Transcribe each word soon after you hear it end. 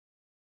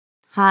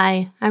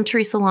Hi, I'm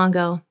Theresa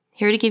Longo,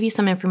 here to give you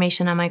some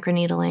information on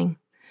microneedling.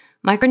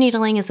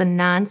 Microneedling is a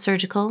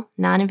non-surgical,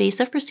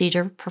 non-invasive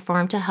procedure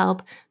performed to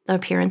help the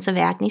appearance of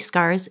acne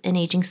scars and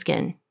aging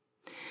skin.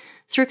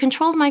 Through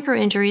controlled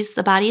microinjuries,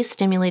 the body is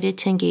stimulated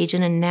to engage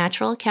in a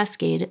natural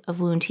cascade of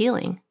wound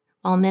healing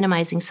while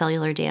minimizing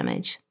cellular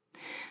damage.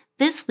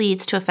 This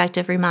leads to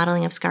effective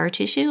remodeling of scar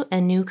tissue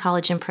and new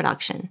collagen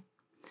production.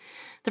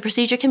 The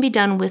procedure can be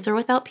done with or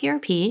without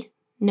PRP,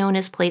 known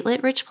as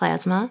platelet-rich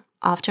plasma,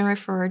 often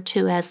referred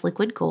to as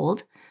liquid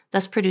gold,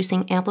 thus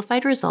producing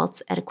amplified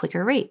results at a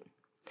quicker rate.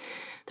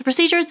 The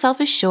procedure itself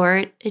is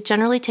short. It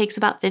generally takes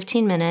about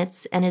 15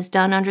 minutes and is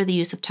done under the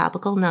use of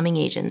topical numbing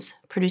agents,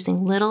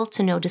 producing little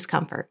to no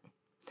discomfort.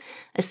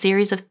 A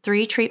series of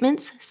 3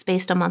 treatments,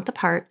 spaced a month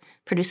apart,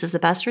 produces the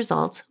best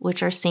results,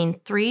 which are seen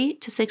 3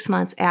 to 6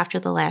 months after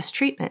the last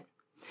treatment.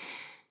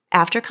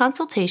 After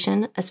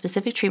consultation, a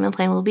specific treatment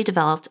plan will be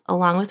developed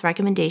along with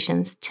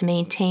recommendations to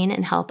maintain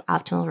and help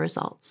optimal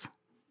results.